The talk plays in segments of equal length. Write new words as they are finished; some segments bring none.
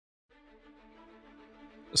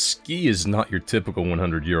Ski is not your typical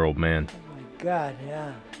 100-year-old man. Oh my God,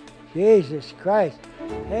 yeah. Jesus Christ.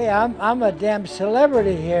 Hey, I'm a damn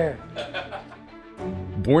celebrity here.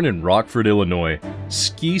 Born in Rockford, Illinois,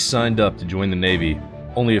 Ski signed up to join the Navy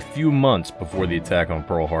only a few months before the attack on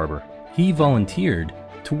Pearl Harbor. He volunteered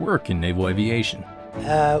to work in naval aviation.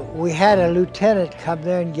 We had a lieutenant come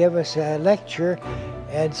there and give us a lecture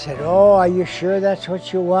and said, "Oh, are you sure that's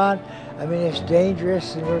what you want? I mean, it's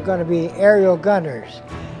dangerous and we're going to be aerial gunners."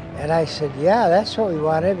 And I said, "Yeah, that's what we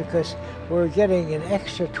wanted because we're getting an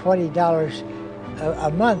extra $20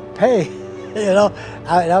 a month pay." You know,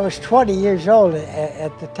 I was 20 years old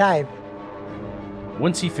at the time.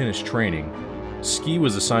 Once he finished training, Ski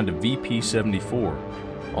was assigned to VP-74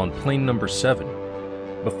 on plane number 7.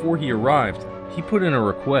 Before he arrived, he put in a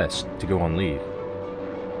request to go on leave.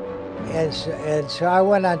 And so I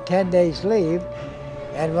went on 10 days leave,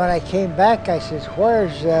 and when I came back, I says,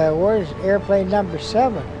 where's airplane number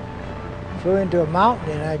 7? Flew into a mountain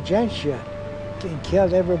in Argentia and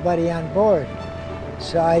killed everybody on board.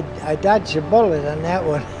 So I dodged a bullet on that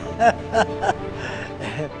one.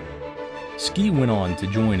 Ski went on to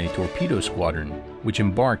join a torpedo squadron, which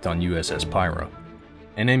embarked on USS Pyro,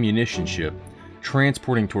 an ammunition ship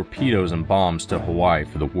transporting torpedoes and bombs to Hawaii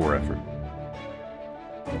for the war effort.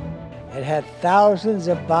 It had thousands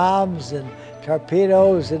of bombs and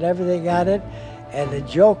torpedoes and everything on it, and the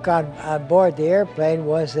joke on board the airplane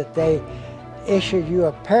was that they issued you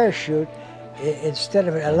a parachute instead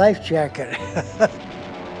of a life jacket.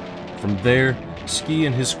 From there, Ski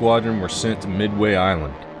and his squadron were sent to Midway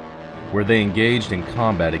Island, where they engaged in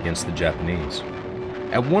combat against the Japanese,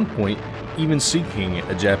 at one point even sinking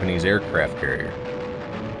a Japanese aircraft carrier.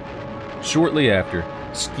 Shortly after,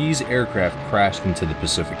 Ski's aircraft crashed into the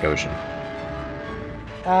Pacific Ocean.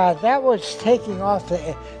 That was taking off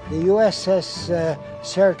the USS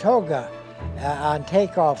Saratoga on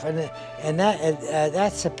takeoff, and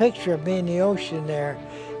that's a picture of me in the ocean there.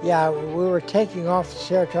 Yeah, we were taking off the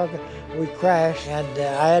Saratoga, we crashed, and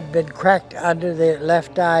I had been cracked under the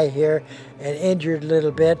left eye here and injured a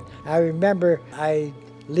little bit. I remember I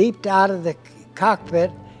leaped out of the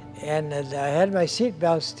cockpit and I had my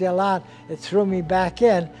seatbelt still on. It threw me back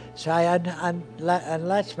in, so I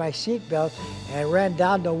unlatched my seatbelt and ran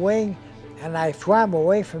down the wing, and I swam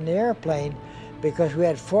away from the airplane because we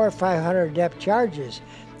had 400 or 500 depth charges,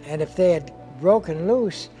 and if they had broken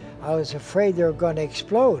loose, I was afraid they were going to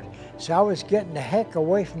explode. So I was getting the heck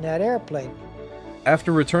away from that airplane.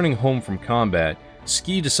 After returning home from combat,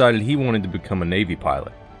 Ski decided he wanted to become a Navy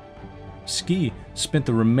pilot. Ski spent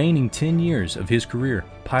the remaining 10 years of his career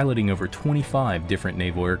piloting over 25 different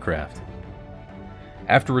naval aircraft.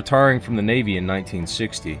 After retiring from the Navy in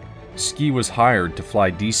 1960, Ski was hired to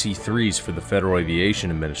fly DC-3s for the Federal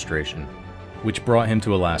Aviation Administration, which brought him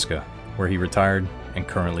to Alaska, where he retired and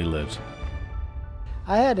currently lives.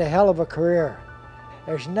 I had a hell of a career.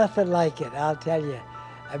 There's nothing like it, I'll tell you.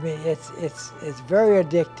 I mean, it's very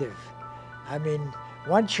addictive. I mean,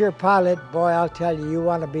 once you're a pilot, boy, I'll tell you, you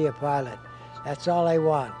want to be a pilot. That's all I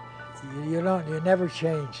want. You never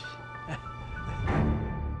change.